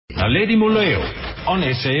Naledi Moleo on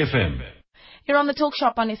SAFM. You're on the Talk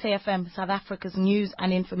Shop on SAFM, South Africa's news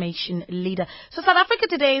and information leader. So South Africa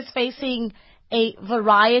today is facing a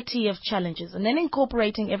variety of challenges, and then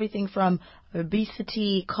incorporating everything from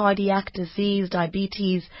obesity, cardiac disease,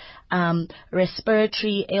 diabetes,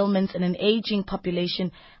 respiratory ailments, and an aging population.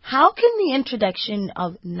 How can the introduction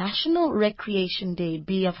of National Recreation Day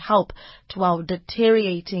be of help to our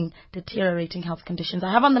deteriorating health conditions?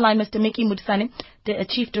 I have on the line Mr. Mickey Mutsane, the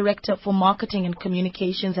Chief Director for Marketing and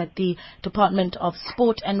Communications at the Department of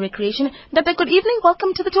Sport and Recreation. Dada, good evening.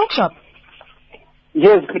 Welcome to the Talk Shop.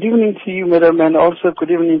 Yes, good evening to you, madam, and also good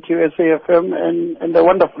evening to SAFM and the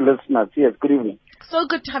wonderful listeners. Yes, good evening. So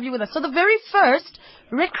good to have you with us. So the very first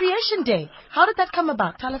Recreation Day, how did that come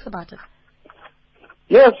about? Tell us about it.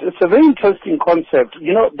 Yes, it's a very interesting concept.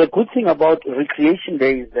 You know, the good thing about Recreation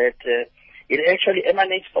Day is that it actually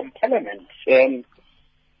emanates from Parliament.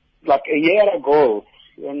 Like a year ago,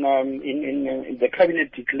 when the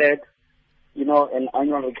Cabinet declared, an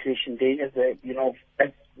annual Recreation Day as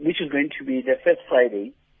which is going to be the first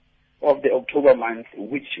Friday of the October month,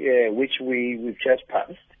 which we've just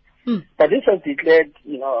passed. But this was declared,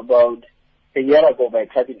 about a year ago by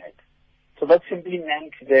Cabinet. So that simply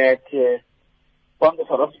meant that on the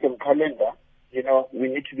South African calendar, we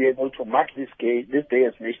need to be able to mark this day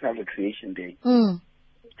as National Recreation Day.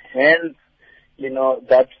 Hence,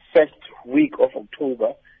 that first week of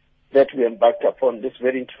October that we embarked upon, this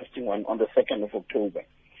very interesting one, on the 2nd of October.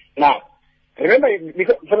 Now, remember,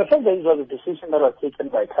 because for the first day, it was a decision that was taken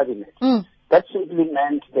by Cabinet. That simply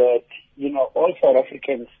meant that, all South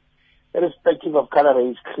Africans, irrespective of color,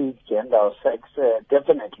 race, creed, gender, or sex,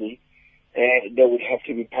 definitely, they would have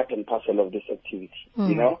to be part and parcel of this activity,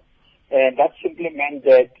 And that simply meant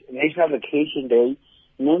that National Recreation Day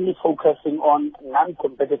mainly focusing on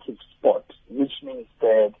non-competitive sport, which means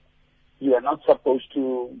that you are not supposed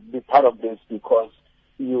to be part of this because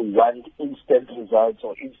you want instant results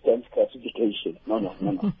or instant gratification. No.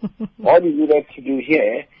 All you need to do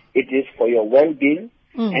here, it is for your well-being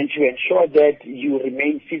and to ensure that you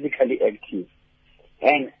remain physically active.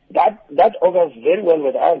 And that augurs very well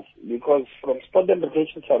with us, because from Sport and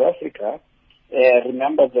Recreation South Africa,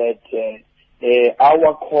 remember that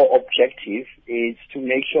our core objective is to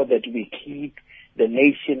make sure that we keep the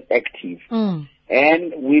nation active.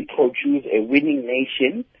 And we produce a winning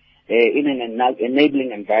nation in an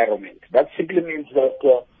enabling environment. That simply means that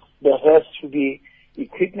there has to be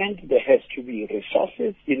equipment, there has to be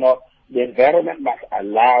resources. The environment must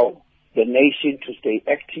allow the nation to stay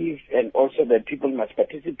active, and also that people must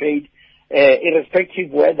participate,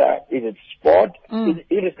 irrespective whether it's sport,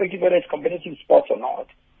 irrespective whether it's competitive sports or not,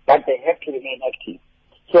 but they have to remain active.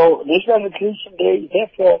 So National Recreation Day,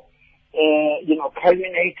 therefore,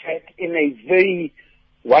 culminated in a very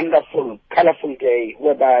wonderful, colorful day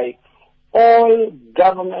whereby all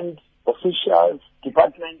government officials,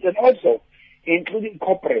 departments, and also including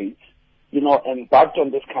corporates, embarked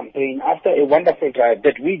on this campaign after a wonderful drive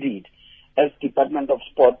that we did as Department of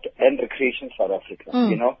Sport and Recreation South Africa.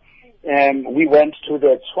 We went to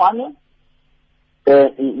the Tshwane,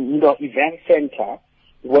 event center,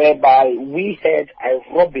 whereby we had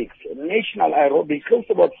aerobics, national aerobics. Close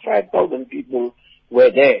to about 5,000 people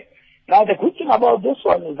were there. Now, the good thing about this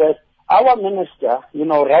one is that our minister,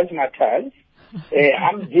 Razmatal,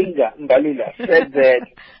 Amdinga Mbalula, said that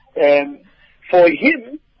for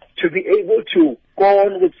him to be able to go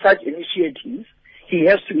on with such initiatives, he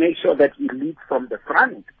has to make sure that he leads from the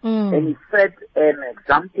front. And he set an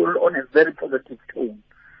example on a very positive tone.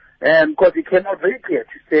 Because he came out very clear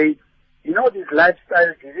to say, these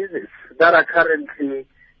lifestyle diseases that are currently,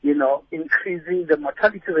 increasing the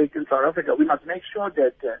mortality rate in South Africa, we must make sure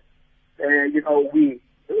that, we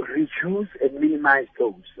reduce and minimize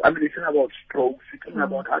those. I mean, we're talking about strokes, we're talking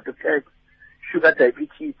about heart attacks, sugar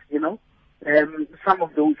diabetes, some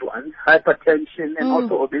of those ones, hypertension, and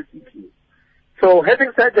also obesity. So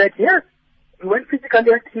having said that, yes, we went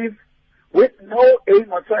physically active with no aim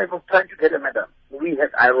whatsoever of trying to get a medal. We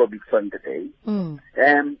had aerobics on the day.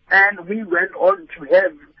 And we went on to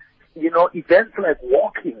have, events like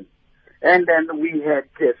walking. And then we had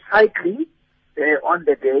cycling on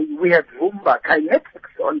the day. We had Zumba,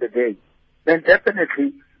 kinetics on the day. Then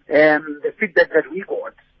definitely the feedback that we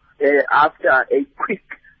got after a quick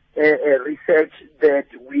research that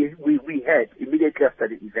we had immediately after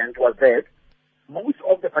the event was that most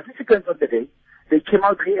of the participants of the day, they came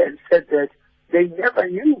out here and said that they never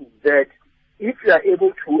knew that if you are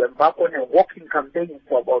able to embark on a walking campaign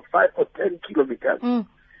for about 5 or 10 kilometers,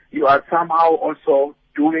 you are somehow also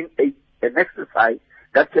doing an exercise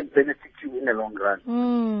that can benefit you in the long run.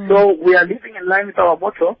 So we are living in line with our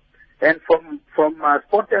motto, And from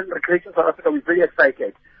Sport and Recreation South Africa, we're very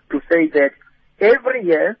excited to say that every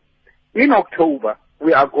year in October,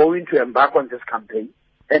 we are going to embark on this campaign,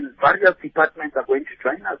 and various departments are going to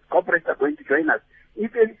join us, corporates are going to join us,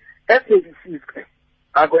 even SABCs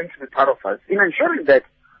are going to be part of us in ensuring that,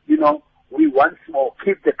 we once more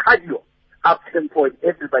keep the cardio up tempo and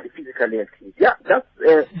everybody physically active. Yeah, that's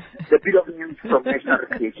the bit of news from National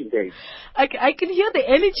Recreation Day. I can hear the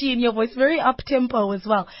energy in your voice, very up tempo as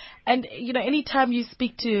well. And anytime you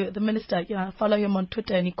speak to the minister, I follow him on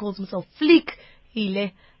Twitter and he calls himself Fleek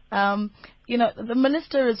Hile. The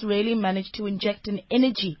minister has really managed to inject an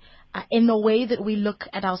energy in the way that we look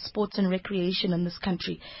at our sports and recreation in this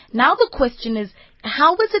country. Now the question is,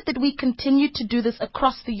 how is it that we continue to do this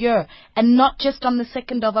across the year and not just on the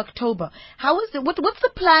 2nd of October? How is it? What's the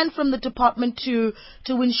plan from the department to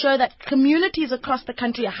ensure that communities across the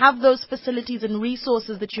country have those facilities and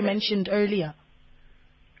resources that you mentioned earlier?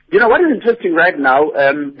 What is interesting right now,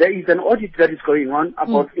 there is an audit that is going on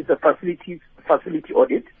about it's a facility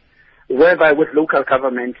audit, whereby with local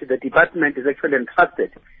government, the department is actually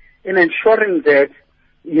entrusted in ensuring that,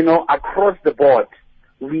 across the board,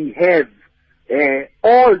 we have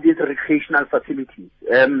all these recreational facilities.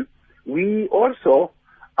 We also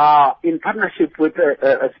are in partnership with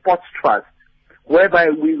a sports trust, whereby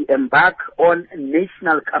we embark on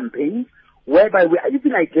national campaigns, whereby we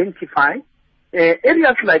even identify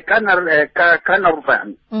areas like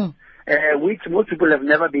Kanarvan, which most people have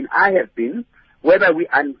never been. I have been, whereby we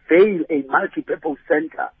unveil a multi-purpose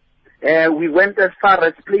center. We went as far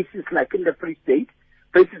as places like in the Free State,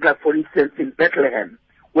 places like, for instance, in Bethlehem,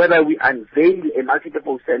 whereby we unveil a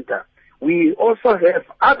multi-purpose center. We also have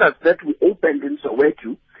others that we opened in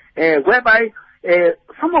Soweto, whereby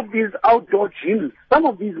some of these outdoor gyms, some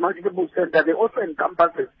of these multi-purpose centers, they also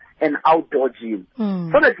encompass an outdoor gym,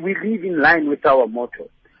 so that we live in line with our motto.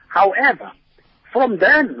 However, from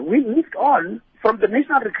then, we moved on. From the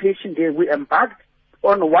National Recreation Day, we embarked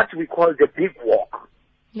on what we call the Big Walk.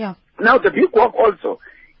 Yeah. Now, the Big Walk also,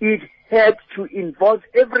 it had to involve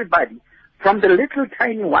everybody, from the little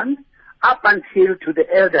tiny ones up until to the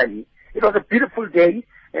elderly. It was a beautiful day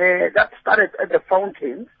that started at the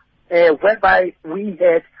fountains, whereby we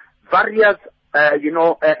had various,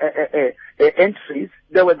 entries.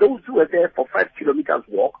 There were those who were there for 5 kilometers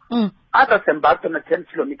walk. Others embarked on a 10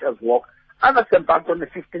 kilometers walk. Others embarked on a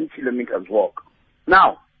 15 kilometers walk.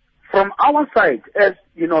 Now, from our side, as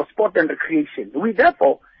sport and recreation, we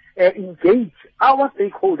therefore engage our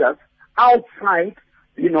stakeholders outside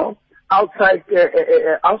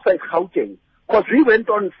Gauteng, because we went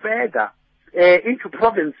on further into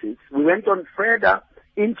provinces. We went on further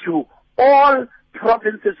into all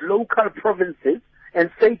provinces, local provinces, and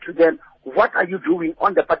say to them, what are you doing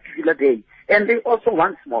on the particular day? And they also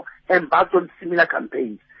once more embarked on similar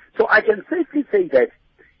campaigns. So I can safely say that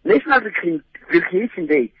National Recreation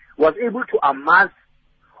Day was able to amass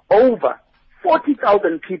over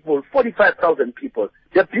 40,000 people, 45,000 people.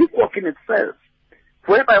 The Big Walk in itself,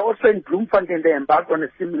 whereby also in Bloemfontein they embarked on a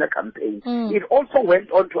similar campaign. It also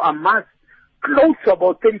went on to amass close to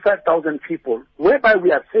about 35,000 people, whereby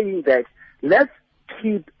we are saying that let's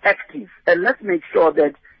keep active and let's make sure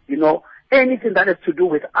that, anything that has to do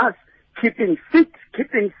with us keeping fit,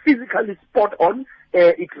 keeping physically spot on,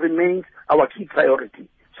 it remains our key priority.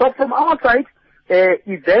 So from our side,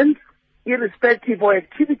 events, irrespective of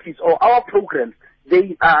activities or our programs,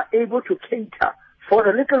 they are able to cater for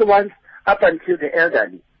the little ones up until the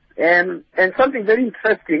elderly. And something very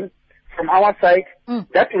interesting from our side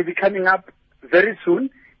that will be coming up very soon,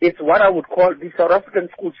 it's what I would call the South African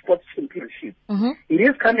School Sports Championship. It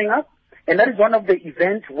is coming up, and that is one of the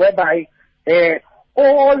events whereby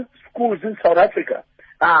all schools in South Africa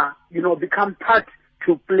become part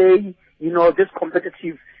to play, this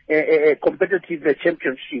competitive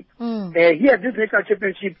championship. Here, this national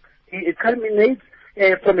championship, it culminates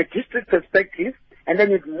from a district perspective, and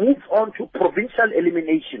then it moves on to provincial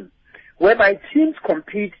elimination, whereby teams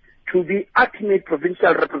compete to be ultimate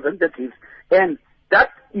provincial representatives, and that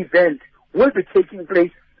event will be taking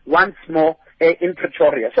place once more in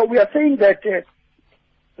Pretoria. So we are saying that,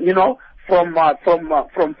 from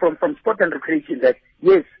sport and recreation, that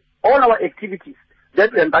yes, all our activities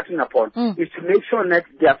that we're embarking upon is to make sure that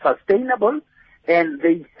they are sustainable, and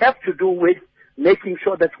they have to do with making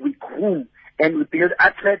sure that we groom and we build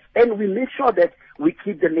athletes, and we make sure that we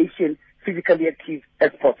keep the nation physically active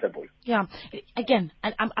as possible. Yeah. Again,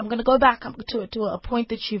 I'm going to go back to a point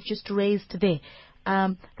that you've just raised today.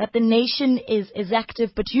 that the nation is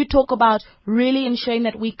active, but you talk about really ensuring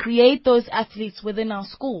that we create those athletes within our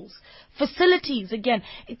schools. Facilities, again,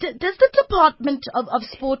 does the Department of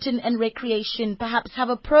Sport and Recreation perhaps have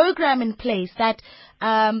a program in place that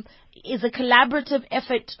is a collaborative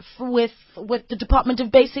effort with the Department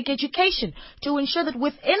of Basic Education to ensure that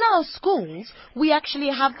within our schools we actually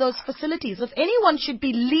have those facilities? If anyone should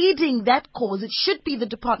be leading that cause, it should be the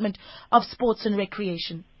Department of Sports and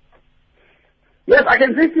Recreation. Yes, I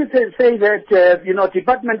can safely say that,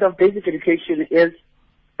 Department of Basic Education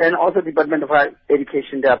and also Department of Higher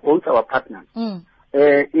Education, they are both our partners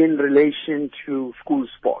in relation to school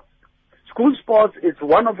sports. School sports is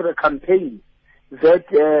one of the campaigns that,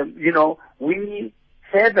 we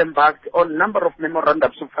have embarked on a number of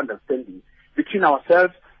memorandums of understanding between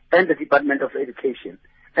ourselves and the Department of Education.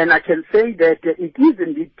 And I can say that it is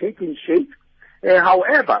indeed taking shape.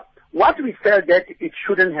 However, what we felt that it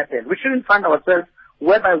shouldn't happen. We shouldn't find ourselves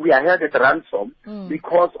whereby we are held at ransom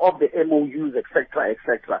because of the MOUs, etc.,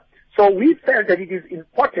 etc. So we felt that it is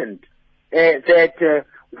important that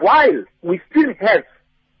while we still have,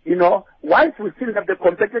 the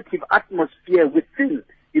competitive atmosphere within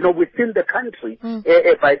the country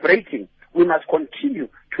vibrating, we must continue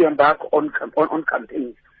to embark on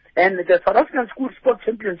campaigns. And the South African School Sports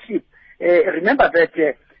Championship, remember that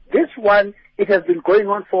this one, it has been going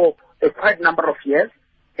on for quite a number of years,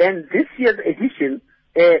 and this year's edition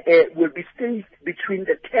will be staged between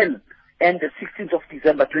the 10th and the 16th of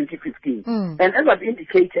December 2015. And as I've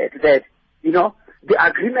indicated that, the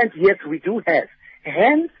agreement, yes, we do have.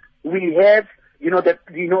 Hence, we have,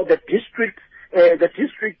 the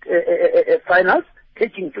district finals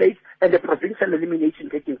taking place and the provincial elimination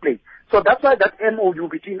taking place. So that's why that MOU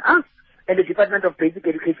between us and the Department of Basic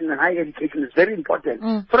Education and Higher Education is very important,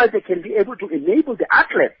 so that they can be able to enable the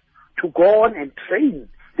athletes to go on and train.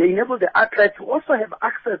 They enable the athletes to also have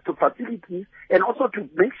access to facilities and also to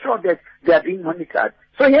make sure that they are being monitored.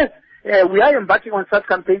 So yes, we are embarking on such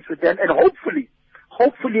campaigns with them, and hopefully,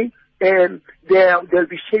 they'll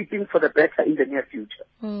be shaping for the better in the near future.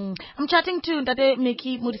 I'm chatting to Ndade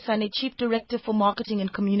Meki Mudisane, Chief Director for Marketing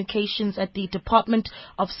and Communications at the Department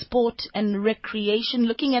of Sport and Recreation,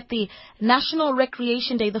 looking at the National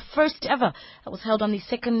Recreation Day, the first ever, that was held on the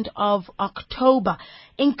 2nd of October,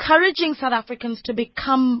 encouraging South Africans to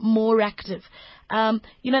become more active. That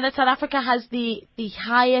South Africa has the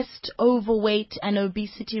highest overweight and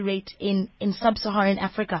obesity rate in sub-Saharan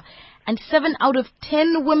Africa. And 7 out of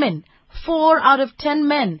 10 women, 4 out of 10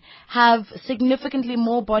 men have significantly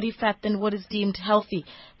more body fat than what is deemed healthy.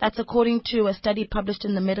 That's according to a study published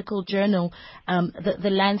in the medical journal, the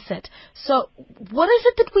Lancet. So what is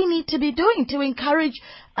it that we need to be doing to encourage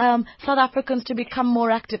South Africans to become more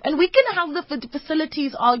active? And we can have the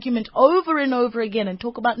facilities argument over and over again and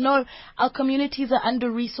talk about, no, our communities are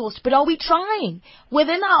under-resourced, but are we trying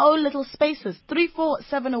within our own little spaces?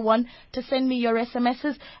 34701 to send me your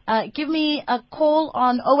SMSs. Give me a call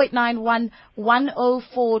on 0891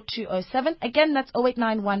 104 207. Again, that's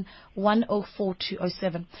 0891 104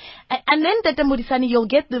 207. And then, Dr. Mudisane, you'll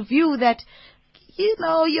get the view that,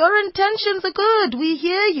 your intentions are good. We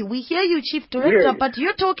hear you, Chief Director, but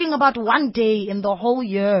you're talking about one day in the whole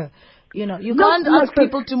year. You can't ask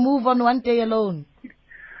people to move on one day alone.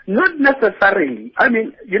 Not necessarily. I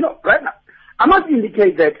mean, right now, I must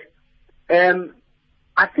indicate that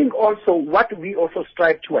I think also what we also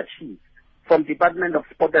strive to achieve from Department of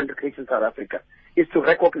Sport and Recreation South Africa is to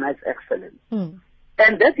recognize excellence.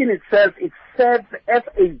 And that in itself, it serves as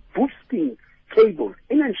a boosting cable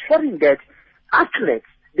in ensuring that athletes,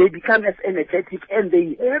 they become as energetic and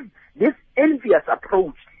they have this envious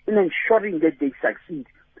approach in ensuring that they succeed.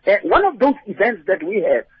 One of those events that we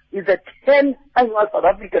have is the 10th Annual South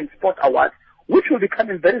African Sport Awards, which will be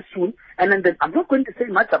coming very soon. And then I'm not going to say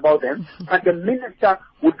much about them, but the Minister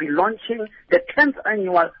will be launching the 10th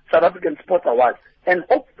Annual South African Sport Awards. And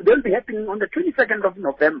they'll be happening on the 22nd of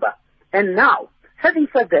November. And now, having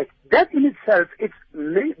said that in itself, it's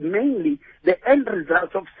mainly the end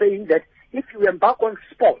result of saying that if you embark on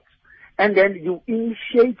sports and then you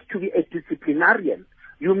initiate to be a disciplinarian,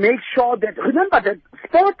 you make sure that, remember that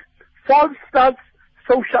sport fosters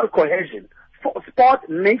social cohesion. Sport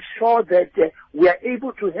makes sure that we are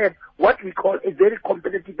able to have what we call a very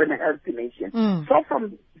competitive and healthy nation. So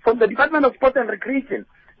from the Department of Sport and Recreation,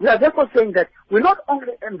 we are therefore saying that we're not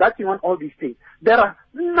only embarking on all these things, there are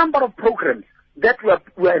a number of programs that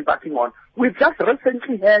we are embarking on. We've just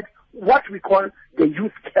recently had what we call the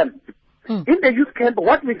youth camp. In the youth camp,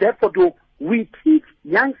 what we therefore do, we teach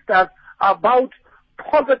youngsters about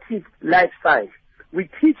positive lifestyle. We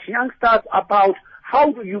teach youngsters about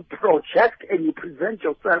how do you project and you present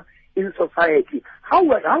yourself in society. How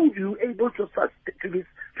are you able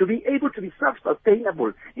to be able to be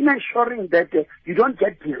self-sustainable in ensuring that you don't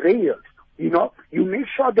get derailed? You make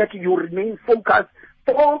sure that you remain focused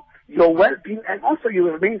for your well-being, and also you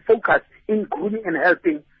remain focused in grooming and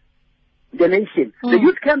helping the nation. The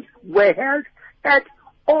youth camps were held at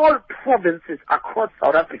all provinces across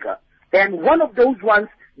South Africa. And one of those ones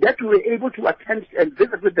that we were able to attend and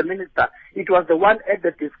visit with the minister, it was the one at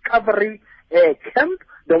the Discovery camp,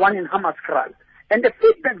 the one in Hammanskraal. And the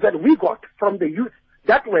feedback that we got from the youth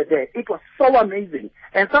that were there, it was so amazing.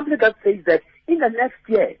 And something that says that in the next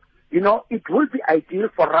year, it will be ideal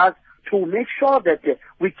for us to make sure that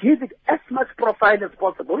we give it as much profile as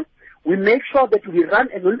possible. We make sure that we run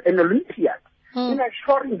an Olympiad in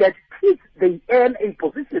ensuring that kids, they earn a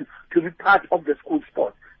position to be part of the school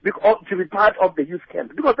sport, to be part of the youth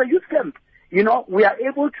camp. Because the youth camp, we are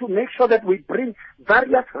able to make sure that we bring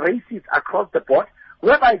various races across the board,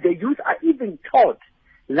 whereby the youth are even taught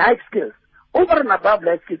life skills, over and above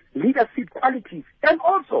life skills, leadership qualities, and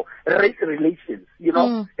also race relations,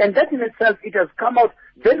 And that in itself, it has come out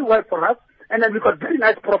very well for us, and then we got very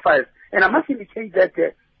nice profiles. And I must indicate that,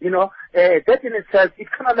 that in itself, it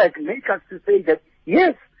kind of like makes us to say that,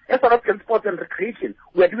 yes, as South African Sports and Recreation,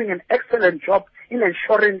 we are doing an excellent job in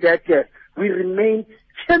ensuring that we remain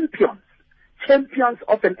champions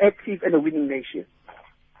of an active and a winning nation.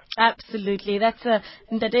 Absolutely. That's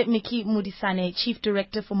Ndade Miki Mudisane, Chief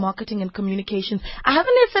Director for Marketing and Communications. I have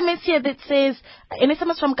an SMS here that says, an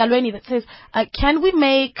SMS from Galweni that says, can we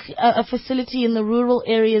make a facility in the rural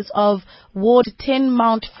areas of Ward 10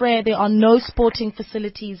 Mount Frere? There are no sporting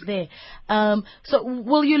facilities there. So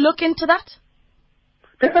will you look into that?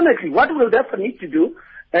 Definitely. What we'll definitely need to do,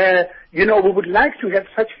 we would like to have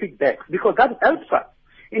such feedback, because that helps us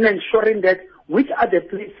in ensuring that which are the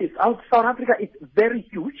places, South Africa is very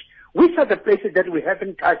huge, which are the places that we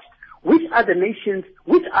haven't touched, which are the nations,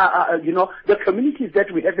 which are, the communities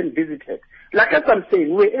that we haven't visited. Like as I'm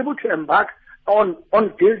saying, we were able to embark on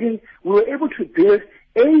building, we were able to build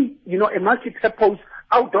a multi-purpose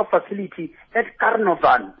outdoor facility at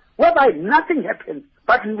Carnovan, whereby nothing happened,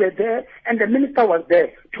 but we were there, and the minister was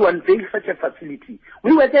there to unveil such a facility.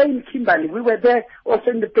 We were there in Kimberley. We were there also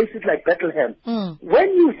in the places like Bethlehem.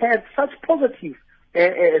 When you have such positive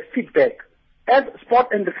feedback, as Sport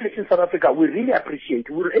and Recreation South Africa, we really appreciate.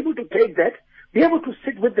 We were able to take that, be able to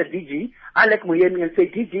sit with the DG, Alec Muyemi, and say,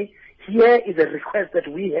 DG, here is a request that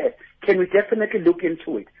we have. Can we definitely look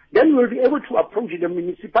into it? Then we'll be able to approach the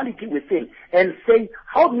municipality within and say,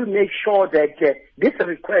 how do we make sure that this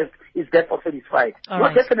request is therefore satisfied?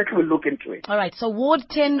 We'll definitely look into it. All right. So Ward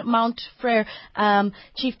 10 Mount Frere,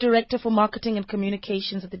 Chief Director for Marketing and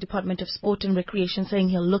Communications at the Department of Sport and Recreation, saying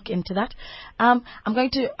he'll look into that. I'm going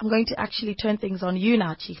to actually turn things on you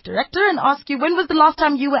now, Chief Director, and ask you, when was the last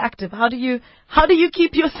time you were active? How do you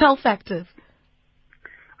keep yourself active?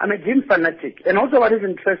 I'm a gym fanatic. And also what is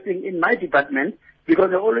interesting in my department,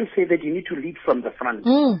 because I always say that you need to lead from the front.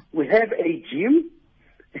 We have a gym,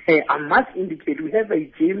 I must indicate, we have a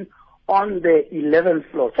gym on the 11th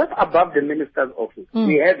floor, just above the minister's office.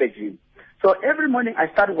 We have a gym. So every morning I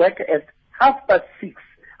start work at 6:30.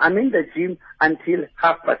 I'm in the gym until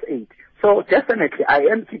 8:30. So definitely I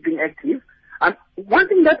am keeping active. And one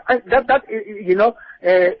thing that kind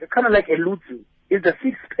of like eludes you is the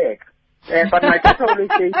six-pack. But my daughter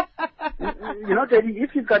always says, Daddy,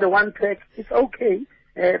 if you've got a one pack, it's okay.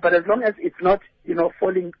 But as long as it's not,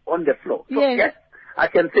 falling on the floor. So yes, I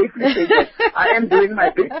can safely say that I am doing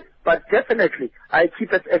my bit, but definitely I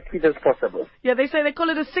keep as active as possible. Yeah, they say they call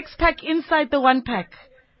it a six-pack inside the one pack.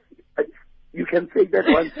 You can say that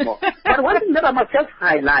once more. But one thing that I must just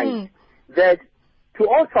highlight, that to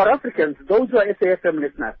all South Africans, those who are SAFM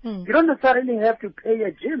listeners, you don't necessarily have to pay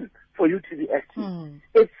a gym for you to be active.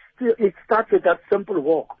 It starts with that simple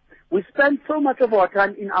walk. We spend so much of our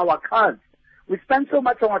time in our cars. We spend so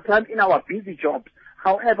much of our time in our busy jobs.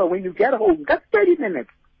 However, when you get home, just 30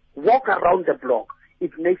 minutes, walk around the block.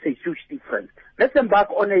 It makes a huge difference. Let's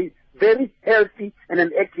embark on a very healthy and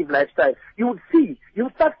an active lifestyle. You will see, you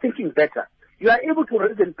will start thinking better. You are able to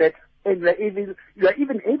reason better, and you are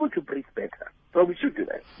even able to breathe better. So we should do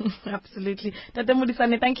that. Absolutely. Dr.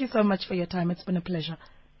 Mudisane, thank you so much for your time. It's been a pleasure.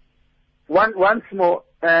 Once more,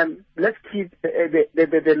 let's keep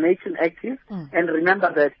the nation active, and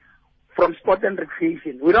remember that from Sport and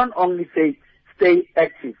Recreation, we don't only say stay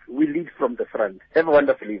active, we lead from the front. Have a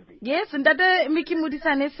wonderful evening. Yes, and Dada Miki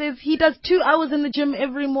Mudisane says he does 2 hours in the gym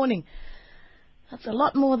every morning. That's a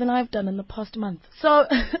lot more than I've done in the past month. So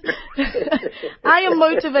I am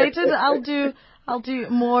motivated. I'll do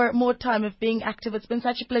more time of being active. It's been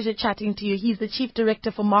such a pleasure chatting to you. He's the Chief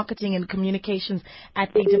Director for Marketing and Communications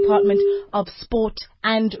at the Department of Sport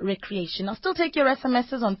and Recreation. I'll still take your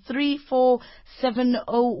SMSs on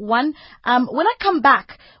 34701. When I come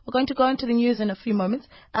back, we're going to go into the news in a few moments.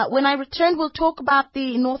 When I return, we'll talk about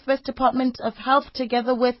the Northwest Department of Health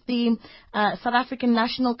together with the South African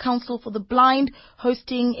National Council for the Blind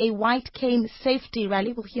hosting a white cane safety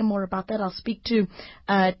rally. We'll hear more about that. I'll speak to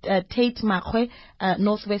Tate Makwe,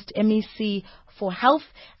 Northwest MEC for Health.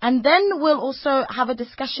 And then we'll also have a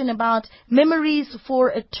discussion about Memories for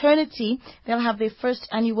Eternity. They'll have their first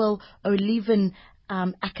annual Oliven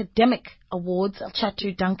Academic Awards. I'll chat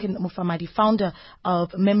to Duncan Mufamadi, founder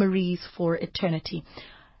of Memories for Eternity.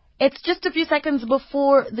 It's just a few seconds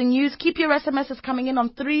before the news. Keep your SMSs coming in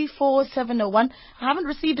on 34701. I haven't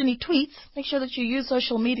received any tweets. Make sure that you use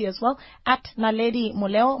social media as well. At Naledi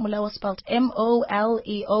Moleo. Moleo spelled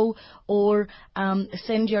MOLEO. Or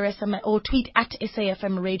send your SMS or tweet at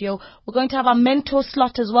SAFM Radio. We're going to have our mentor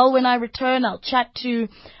slot as well. When I return, I'll chat to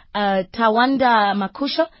Tawanda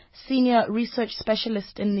Makusha, Senior Research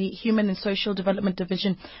Specialist in the Human and Social Development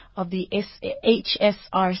Division of the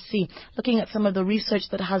HSRC, looking at some of the research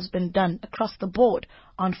that has been done across the board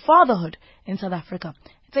on fatherhood in South Africa.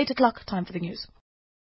 It's 8 o'clock, time for the news.